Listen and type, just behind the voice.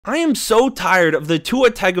I am so tired of the Tua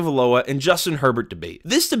Tagovailoa and Justin Herbert debate.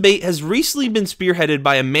 This debate has recently been spearheaded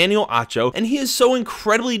by Emmanuel Acho, and he is so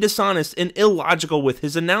incredibly dishonest and illogical with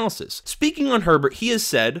his analysis. Speaking on Herbert, he has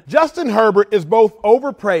said, Justin Herbert is both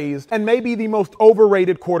overpraised and maybe the most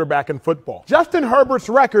overrated quarterback in football. Justin Herbert's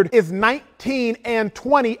record is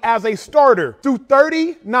 19-20 as a starter through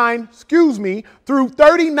 39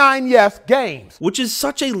 games. Which is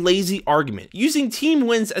such a lazy argument. Using team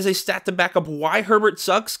wins as a stat to back up why Herbert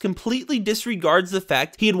sucks completely disregards the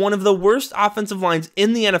fact he had one of the worst offensive lines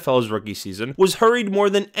in the NFL his rookie season, was hurried more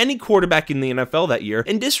than any quarterback in the NFL that year,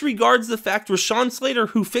 and disregards the fact Rashawn Slater,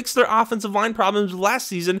 who fixed their offensive line problems last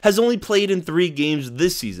season, has only played in 3 games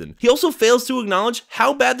this season. He also fails to acknowledge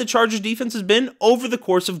how bad the Chargers defense has been over the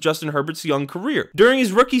course of Justin Herbert's young career. During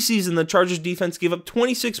his rookie season, the Chargers defense gave up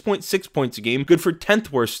 26.6 points a game, good for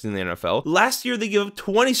 10th worst in the NFL. Last year, they gave up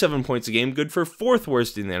 27 points a game, good for 4th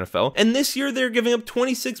worst in the NFL. And this year, they're giving up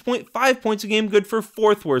 26.5 points a game, good for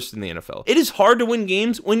 4th worst in the NFL. It is hard to win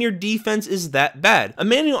games when your defense is that bad.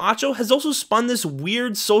 Emmanuel Acho has also spun this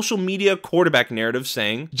weird social media quarterback narrative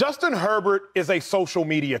saying, Justin Herbert is a social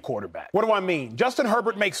media quarterback. What do I mean? Justin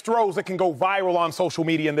Herbert makes throws that can go viral on social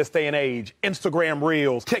media in this day and age. Instagram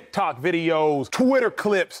Reels, TikTok videos, Twitter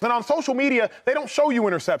clips. And on social media, they don't show you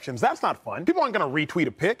interceptions. That's not fun. People aren't going to retweet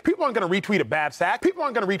a pick. People aren't going to retweet a bad sack. People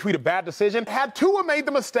aren't going to retweet a bad decision. Had Tua made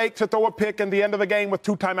the mistake to throw a pick in the end of the game with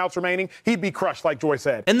 2 timeouts remaining, he'd be crushed, like Joy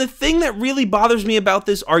said. And the thing that really bothers me about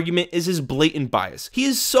this argument is his blatant bias. He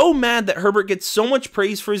is so mad that Herbert gets so much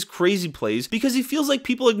praise for his crazy plays because he feels like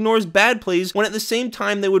people ignore his bad plays when at the same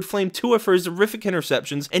time they would flame Tua for his horrific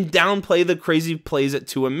interceptions and downplay the crazy plays that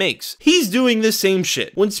Tua makes. He's doing the same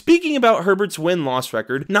shit. When speaking about Herbert's win-loss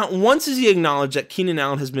record, not once has he acknowledged that Keenan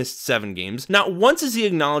Allen has missed 7 games, not once has he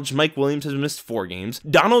acknowledged Mike Williams has missed 4 games,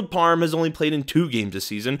 Donald Parham has only played in 2 games this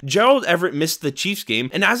season, Gerald Everett missed the Chiefs game,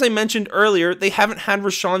 and as I mentioned earlier, they haven't had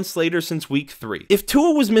Rashawn Slater since week 3. If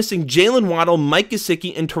Tua was missing Jalen Waddle, Mike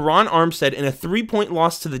Gesicki, and Teron Armstead in a 3-point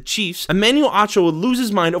loss to the Chiefs, Emmanuel Acho would lose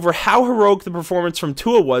his mind over how heroic the performance from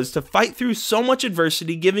Tua was to fight through so much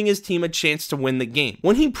adversity, giving his team a chance to win the game.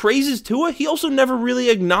 When he praises Tua, he also never really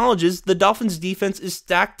acknowledges the Dolphins' defense is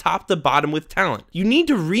stacked top to bottom with talent. You need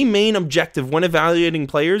to remain objective when evaluating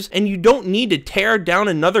players, and you don't need to tear down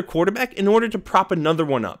another quarterback in order to prop another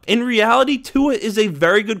one up. In reality, Tua is a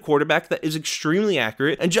very good quarterback that is extremely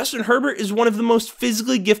accurate, and Justin Herbert is one of the most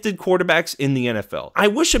physically gifted quarterbacks in the NFL. I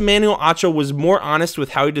wish Emmanuel Acho was more honest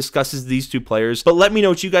with how he discusses these 2 players, but let me know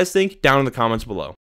what you guys think down in the comments below.